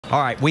All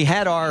right, we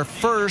had our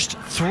first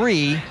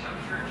 3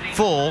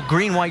 full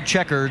green-white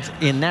checkers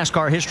in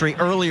NASCAR history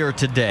earlier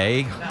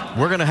today.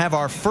 We're going to have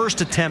our first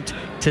attempt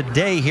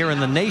today here in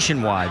the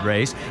nationwide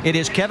race. It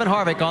is Kevin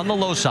Harvick on the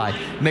low side,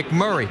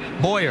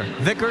 McMurray, Boyer,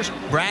 Vickers,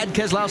 Brad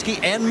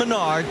Keselowski, and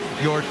Menard,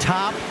 your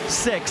top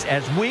 6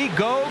 as we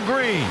go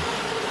green.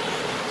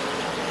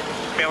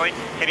 Billy,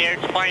 can you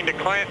explain to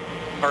Clint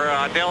or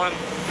Dylan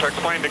to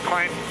explain to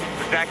Clint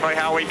exactly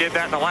how we did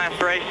that in the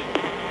last race?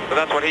 So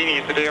that's what he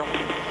needs to do.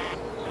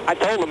 I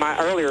told him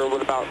earlier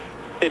with about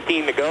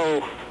 15 to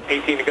go,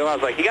 18 to go, I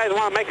was like, you guys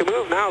want to make a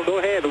move now? Go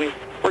ahead.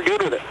 We're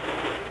good with it.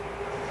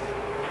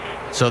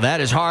 So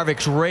that is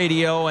Harvick's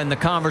radio and the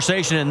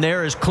conversation, and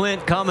there is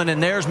Clint coming,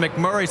 and there's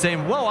McMurray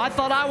saying, whoa, I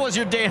thought I was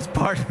your dance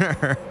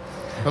partner.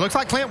 It looks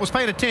like Clint was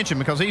paying attention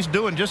because he's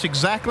doing just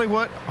exactly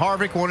what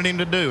Harvick wanted him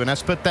to do, and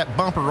that's put that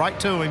bumper right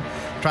to him,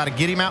 try to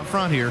get him out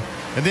front here,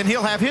 and then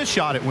he'll have his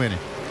shot at winning.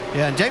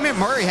 Yeah, and Jamie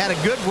McMurray had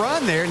a good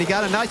run there, and he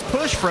got a nice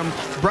push from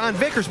Brian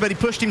Vickers, but he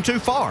pushed him too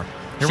far.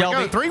 Here we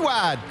go, 3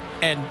 wide.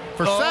 And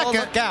for second,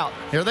 look out.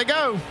 Here they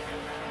go.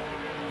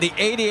 The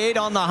 88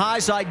 on the high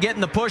side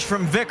getting the push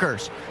from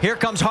Vickers. Here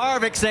comes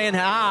Harvick saying,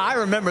 I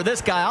remember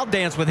this guy. I'll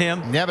dance with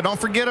him. Yeah, but don't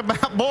forget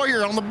about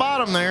Boyer on the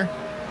bottom there.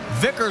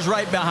 Vickers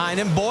right behind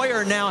him.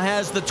 Boyer now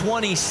has the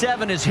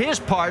 27 as his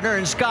partner,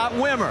 and Scott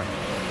Wimmer.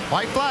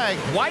 White flag.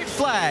 White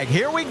flag.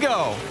 Here we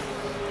go.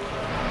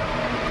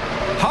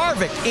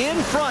 Harvick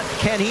in front.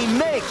 Can he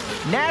make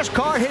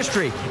NASCAR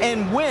history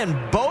and win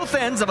both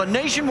ends of a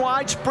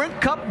nationwide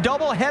Sprint Cup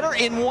doubleheader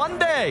in one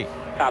day?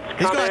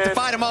 He's going to have to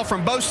fight them all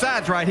from both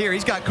sides right here.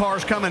 He's got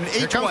cars coming each way.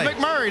 Here comes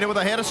McMurray with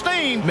a head of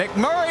steam.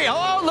 McMurray,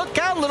 oh, look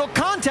out, little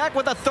contact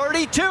with a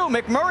 32.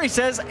 McMurray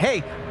says,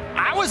 hey,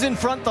 I was in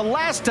front the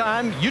last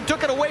time. You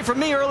took it away from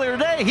me earlier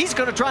today. He's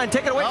going to try and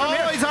take it away from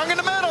here. Oh, he's hung in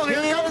the middle.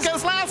 Here comes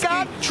Keselowski.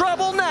 Got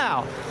trouble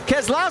now.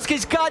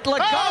 Keselowski's got on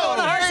the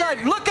high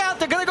side. Look out,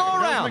 they're going to go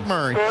around.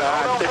 McMurray.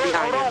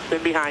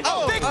 Been behind.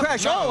 Oh, big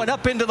crash. Oh, and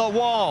up into the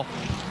wall.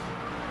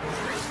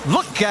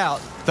 Look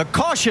out. The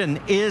caution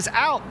is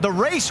out. The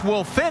race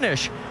will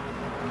finish.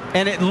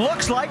 And it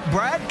looks like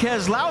Brad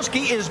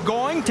Keselowski is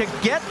going to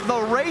get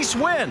the race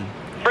win.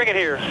 Bring it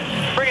here.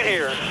 Bring it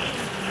here.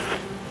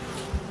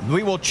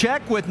 We will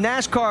check with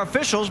NASCAR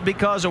officials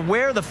because of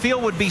where the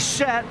field would be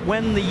set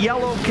when the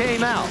yellow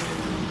came out.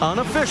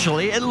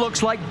 Unofficially, it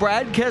looks like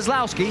Brad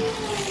Keselowski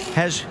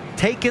has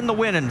taken the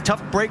win, and a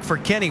tough break for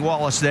Kenny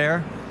Wallace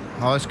there.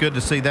 Oh, it's good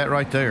to see that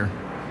right there.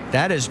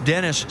 That is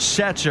Dennis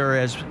Setzer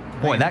as,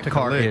 boy, that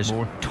car is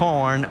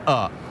torn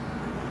up.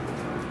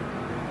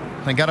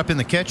 They got up in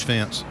the catch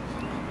fence.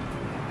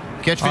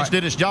 Catch fence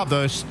did its job,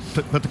 though,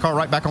 put the car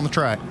right back on the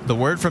track. The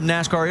word from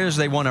NASCAR is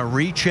they want to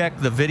recheck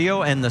the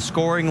video and the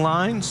scoring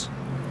lines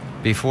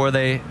before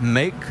they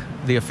make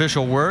the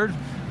official word.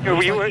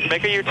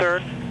 Make a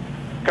U-turn.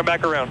 Come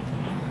back around.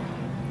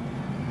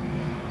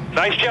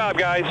 Nice job,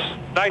 guys.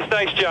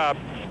 Nice job.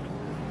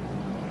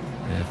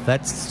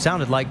 That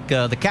sounded like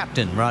the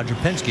captain, Roger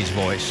Penske's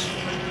voice.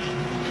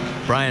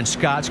 Brian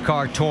Scott's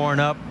car torn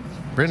up.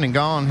 Brendan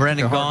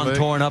Gaughan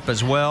torn up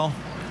as well.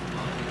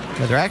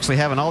 Yeah, they're actually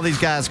having all these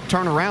guys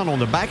turn around on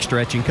the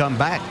backstretch and come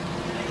back.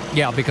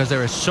 Yeah, because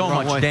there is so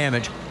much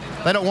damage.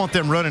 They don't want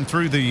them running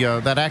through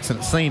the that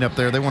accident scene up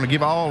there. They want to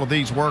give all of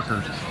these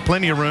workers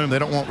plenty of room. They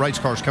don't want race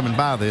cars coming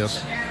by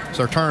this, so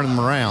they're turning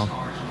them around.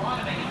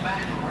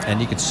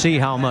 And you can see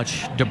how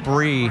much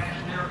debris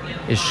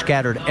is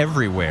scattered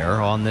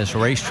everywhere on this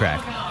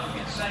racetrack.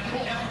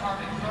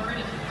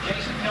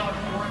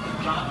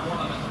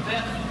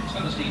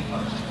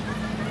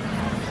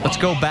 Let's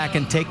go back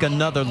and take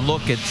another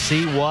look and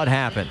see what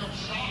happened.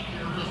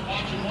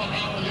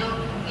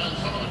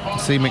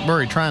 See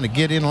McMurray trying to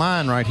get in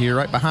line right here,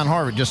 right behind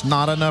Harvick, just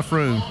not enough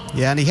room.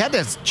 Yeah, and he had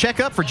to check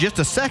up for just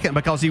a second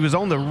because he was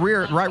on the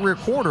right rear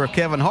quarter of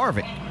Kevin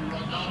Harvick.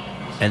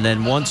 And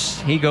then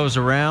once he goes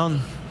around,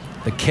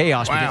 the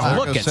chaos begins.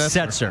 Look at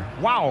Setzer.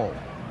 Wow.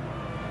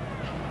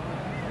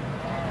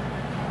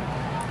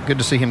 Good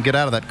to see him get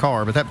out of that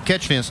car, but that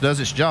catch fence does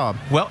its job.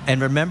 Well,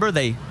 and remember,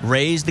 they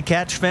raised the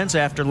catch fence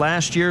after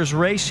last year's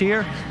race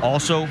here.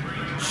 Also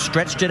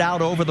stretched it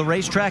out over the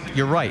racetrack.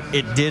 You're right.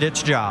 It did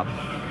its job.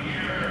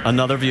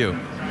 Another view.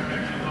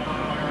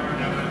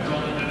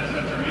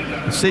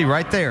 See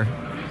right there.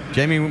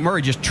 Jamie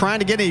McMurray just trying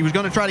to get in. He was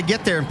going to try to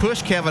get there and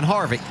push Kevin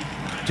Harvick.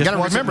 Just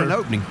wasn't an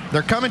opening.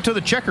 They're coming to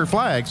the checker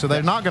flag, so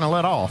they're not going to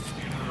let off.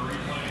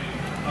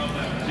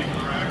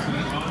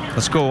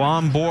 Let's go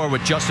on board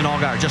with Justin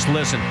Allgaier. Just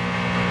listen. 2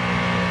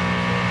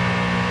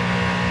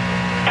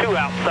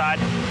 outside.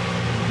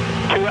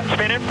 2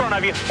 spin in front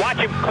of you. Watch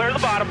him clear the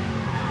bottom.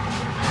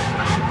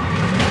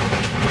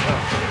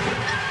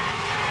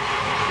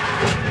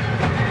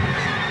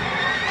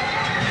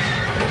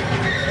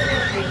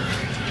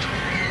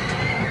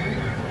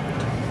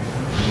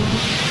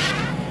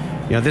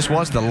 You know, this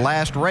was the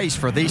last race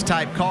for these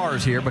type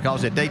cars here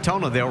because at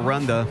Daytona they'll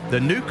run the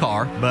new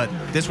car, but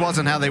this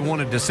wasn't how they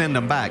wanted to send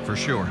them back for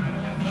sure.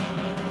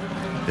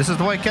 This is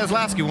the way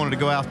Keselowski wanted to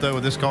go out, though,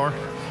 with this car.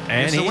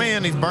 And it's the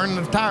win. He's burning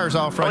the tires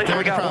off right there.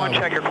 We got one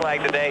checker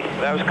flag today.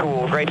 That was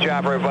cool. Great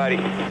job, everybody.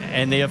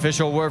 And the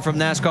official word from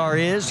NASCAR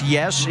is,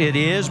 yes, it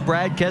is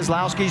Brad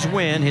Keselowski's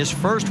win, his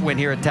first win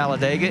here at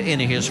Talladega in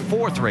his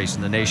 4th race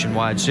in the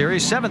Nationwide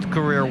Series, 7th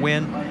career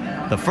win,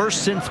 the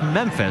first since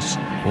Memphis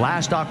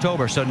last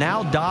October. So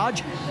now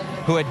Dodge,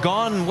 who had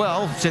gone,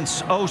 well,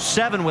 since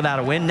 07 without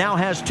a win, now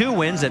has 2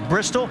 wins at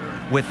Bristol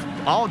with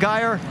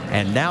Allgaier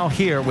and now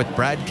here with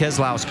Brad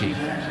Keselowski.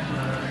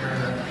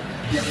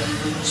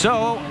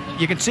 So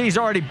you can see he's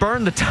already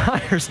burned the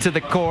tires to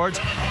the cords.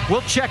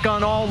 We'll check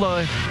on all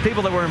the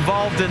people that were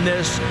involved in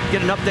this,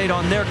 get an update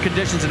on their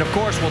conditions, and of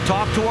course we'll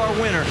talk to our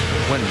winner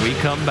when we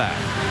come back.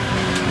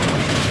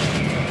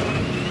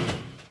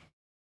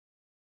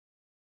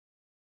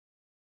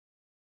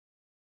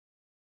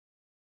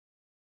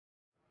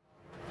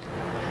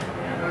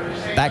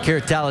 Back here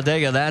at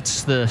Talladega,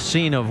 that's the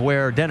scene of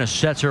where Dennis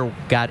Setzer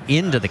got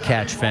into the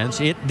catch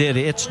fence. It did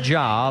its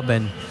job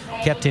and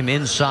kept him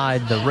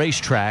inside the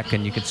racetrack,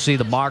 and you can see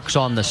the marks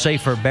on the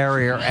safer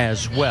barrier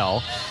as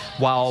well.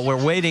 While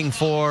we're waiting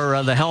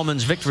for the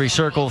Hellman's Victory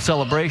Circle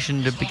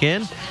celebration to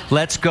begin,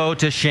 let's go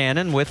to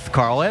Shannon with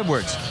Carl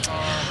Edwards.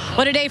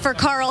 What a day for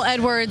Carl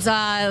Edwards.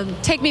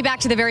 Take me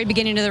back to the very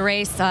beginning of the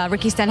race.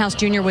 Ricky Stenhouse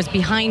Jr. was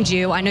behind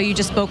you. I know you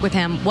just spoke with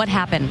him. What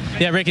happened?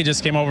 Yeah, Ricky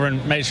just came over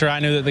and made sure I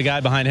knew that the guy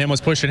behind him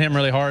was pushing him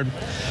really hard.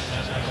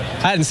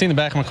 I hadn't seen the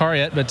back of my car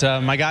yet, but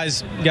my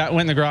guys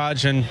went in the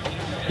garage and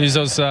used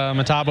those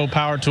Metabo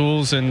power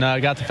tools and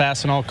got the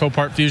Fastenal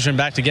Copart Fusion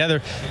back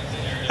together.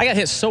 I got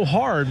hit so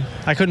hard,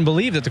 I couldn't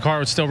believe that the car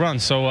would still run.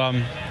 So,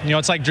 you know,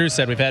 it's like Drew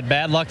said, we've had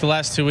bad luck the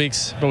last 2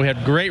 weeks, but we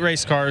had great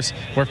race cars.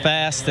 We're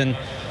fast, and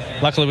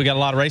luckily we got a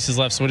lot of races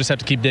left, so we'll just have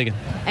to keep digging.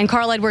 And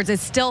Carl Edwards is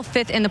still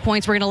 5th in the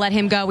points. We're going to let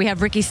him go. We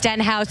have Ricky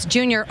Stenhouse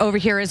Jr. over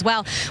here as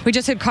well. We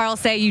just heard Carl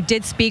say you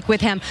did speak with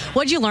him.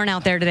 What did you learn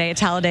out there today at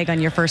Talladega on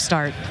your first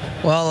start?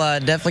 Well,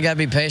 definitely got to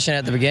be patient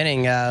at the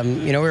beginning.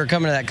 You know, we were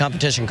coming to that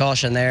competition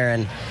caution there,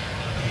 and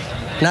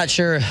not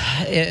sure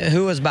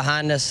who was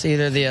behind us,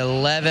 either the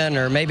 11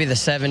 or maybe the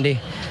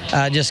 70.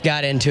 Just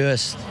got into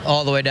us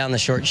all the way down the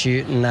short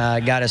chute and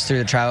got us through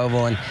the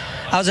tri-oval. And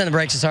I was in the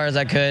brakes as hard as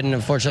I could, and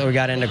unfortunately we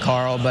got into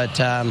Carl. But,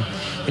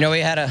 you know,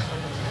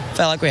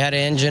 felt like we had an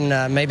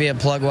engine, maybe a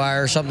plug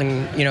wire or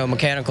something, you know,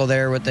 mechanical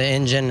there with the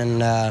engine.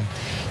 And,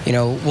 you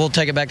know, we'll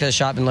take it back to the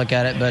shop and look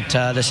at it. But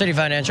the City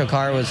Financial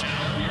car was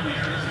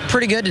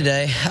pretty good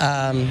today.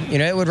 You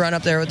know, it would run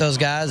up there with those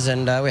guys,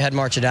 and we had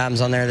March of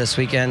Dimes on there this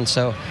weekend.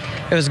 So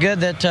it was good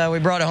that we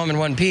brought it home in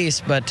one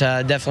piece, but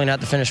definitely not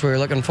the finish we were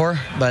looking for.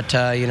 But,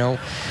 you know,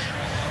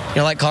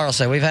 like Carl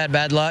said, we've had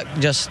bad luck.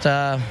 Just,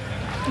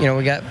 you know,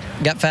 we got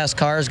fast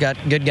cars, got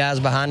good guys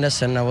behind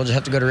us, and we'll just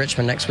have to go to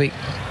Richmond next week.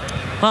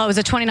 Well, it was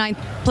a 29th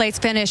place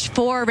finish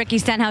for Ricky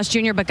Stenhouse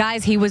Jr., but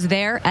guys, he was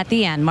there at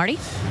the end. Marty?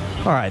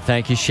 All right,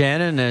 thank you,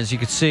 Shannon. As you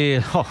can see,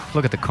 oh,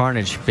 look at the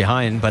carnage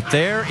behind. But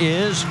there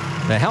is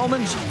the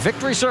Hellman's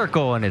Victory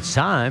Circle, and it's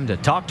time to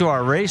talk to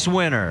our race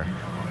winner.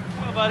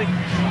 Come on, buddy.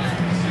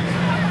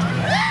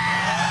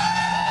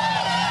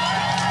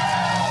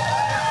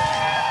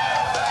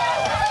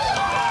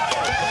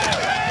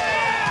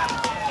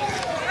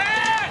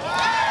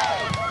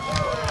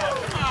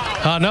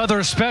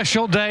 Another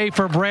special day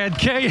for Brad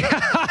K.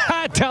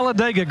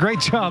 Talladega, great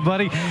job,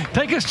 buddy.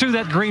 Take us through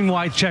that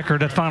green-white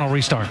checkered at final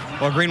restart.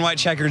 Well, green-white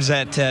checkers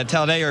at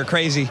Talladega are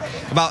crazy.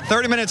 About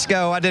 30 minutes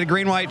ago, I did a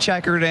green-white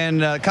checkered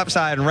and cup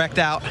side and wrecked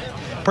out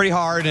pretty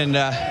hard, and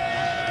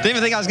didn't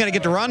even think I was going to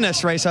get to run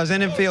this race. I was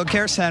in Infield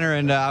Care Center,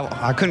 and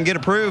I couldn't get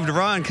approved to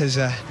run because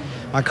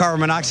my carbon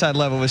monoxide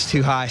level was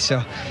too high.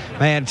 So,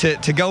 man,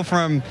 to go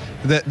from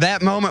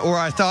that moment where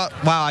I thought,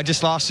 wow, I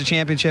just lost the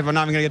championship, I'm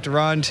not even going to get to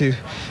run, to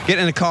getting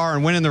in the car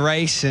and winning the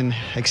race, and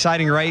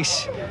exciting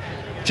race,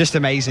 just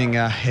amazing.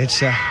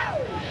 It's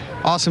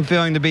awesome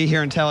feeling to be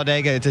here in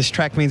Talladega. This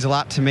track means a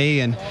lot to me,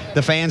 and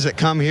the fans that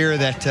come here,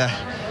 that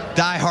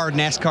die-hard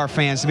NASCAR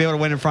fans, to be able to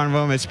win in front of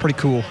them, it's pretty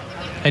cool.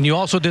 And you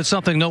also did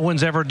something no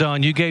one's ever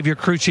done. You gave your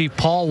crew chief,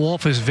 Paul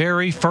Wolf, his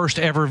very first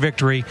ever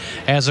victory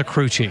as a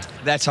crew chief.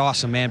 That's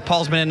awesome, man.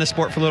 Paul's been in this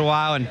sport for a little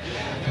while and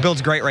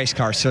builds great race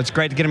cars, so it's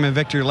great to get him in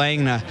victory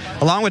lane,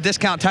 along with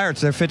Discount Tire.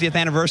 It's their 50th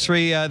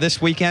anniversary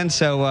this weekend,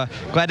 so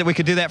glad that we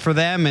could do that for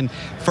them. And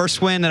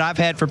first win that I've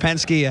had for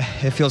Penske,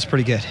 it feels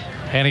pretty good.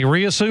 And he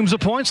reassumes the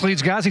points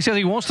leads, guys. He says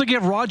he wants to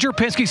give Roger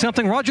Penske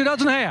something Roger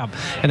doesn't have,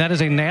 and that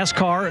is a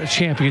NASCAR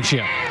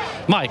championship.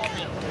 Mike.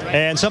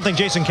 And something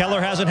Jason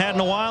Keller hasn't had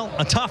in a while,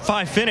 a top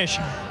 5 finish.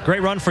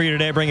 Great run for you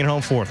today, bringing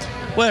home 4th.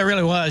 Well, it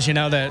really was. You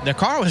know, the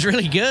car was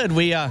really good.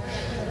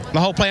 My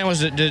whole plan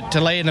was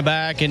to lay in the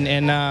back,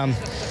 and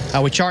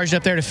we charged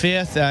up there to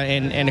 5th,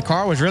 and the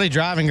car was really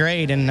driving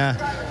great, and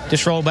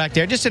just rolled back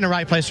there, just in the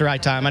right place at the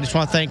right time. I just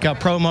want to thank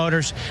Pro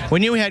Motors. We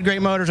knew we had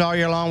great motors all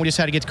year long. We just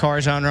had to get the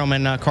cars under them,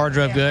 and car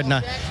drove good. And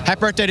happy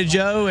birthday to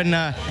Joe, and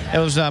it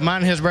was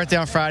mine and his birthday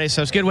on Friday,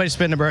 so it's a good way to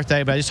spend the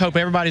birthday. But I just hope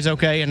everybody's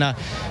okay, and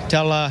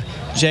tell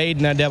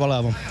Jade and Deb I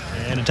love them.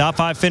 And a top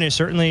 5 finish,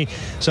 certainly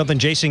something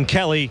Jason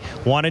Kelly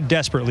wanted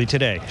desperately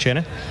today.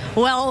 Shannon?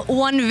 Well,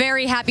 one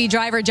very happy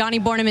driver, Johnny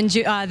Borneman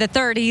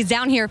III. He's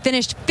down here,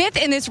 finished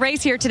 5th in this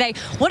race here today.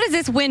 What does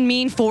this win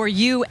mean for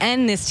you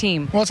and this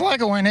team? Well, it's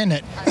like a win, isn't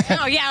it?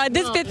 Oh, yeah,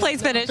 this 5th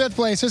place finish. 5th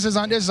place, this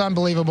is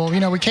unbelievable. You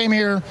know, we came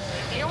here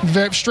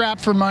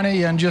strapped for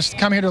money and just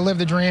come here to live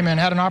the dream, and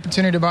had an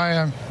opportunity to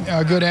buy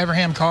a good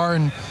Abraham car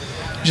and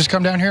just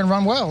come down here and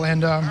run well,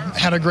 and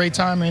had a great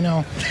time, you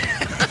know.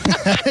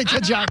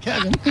 Good job,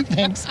 Kevin.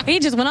 Thanks. He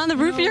just went on the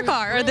roof of your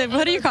car, or the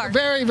hood of your car.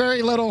 Very,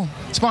 very little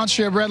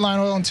sponsorship, Redline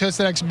Oil and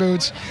Twisted X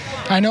boots.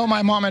 I know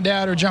my mom and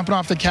dad are jumping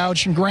off the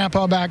couch and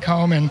Grandpa back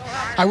home, and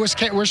I wish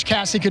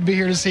Cassie could be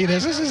here to see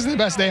this. This is the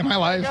best day of my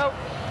life.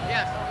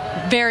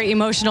 Very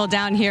emotional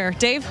down here.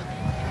 Dave?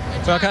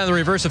 Well, kind of the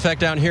reverse effect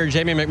down here.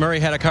 Jamie McMurray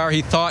had a car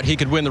he thought he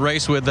could win the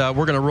race with. We're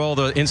going to roll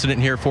the incident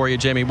here for you,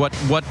 Jamie.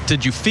 What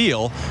did you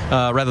feel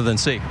rather than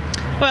see?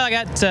 Well,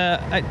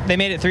 they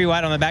made it 3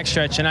 wide on the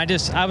backstretch, and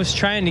I was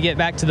trying to get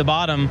back to the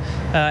bottom,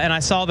 and I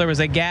saw there was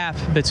a gap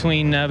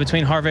between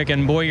Harvick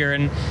and Boyer,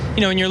 and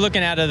you know, when you're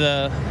looking out of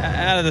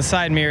the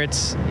side mirror,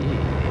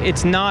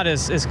 it's not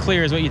as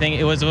clear as what you think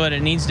it was, what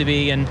it needs to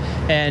be, and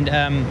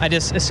I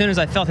just, as soon as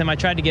I felt him, I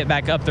tried to get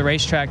back up the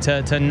racetrack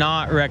to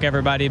not wreck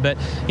everybody, but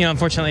you know,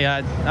 unfortunately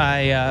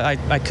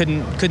I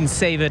couldn't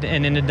save it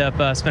and ended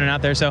up spinning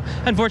out there. So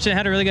unfortunately, I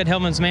had a really good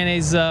Hellman's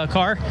Mayonnaise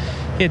car.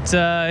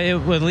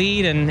 It would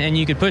lead and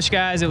you could push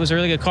guys. It was a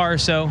really good car.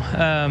 So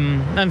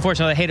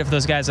unfortunately, I hate it for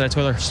those guys that I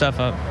tore their stuff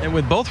up. And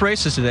with both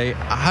races today,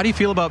 how do you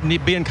feel about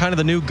being kind of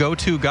the new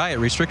go-to guy at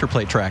restrictor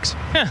plate tracks?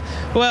 Yeah,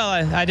 well,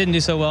 I didn't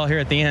do so well here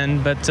at the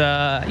end, but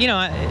you know,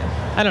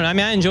 I don't know. I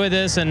mean, I enjoy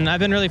this, and I've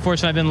been really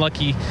fortunate. I've been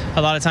lucky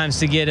a lot of times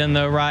to get in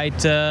the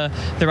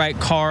right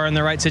car and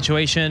the right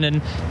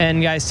situation,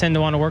 and guys tend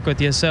to want to work with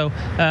you. So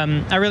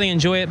I really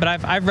enjoy it. But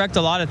I've wrecked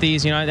a lot at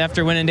these. You know,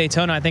 after winning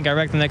Daytona, I think I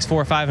wrecked the next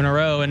 4 or 5 in a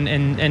row,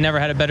 and never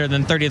had a better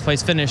than 30th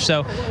place finish.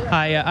 So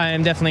I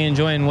am definitely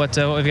enjoying what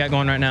we've got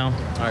going right now.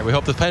 All right, we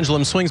hope the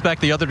pendulum swings back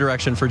the other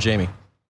direction for Jamie.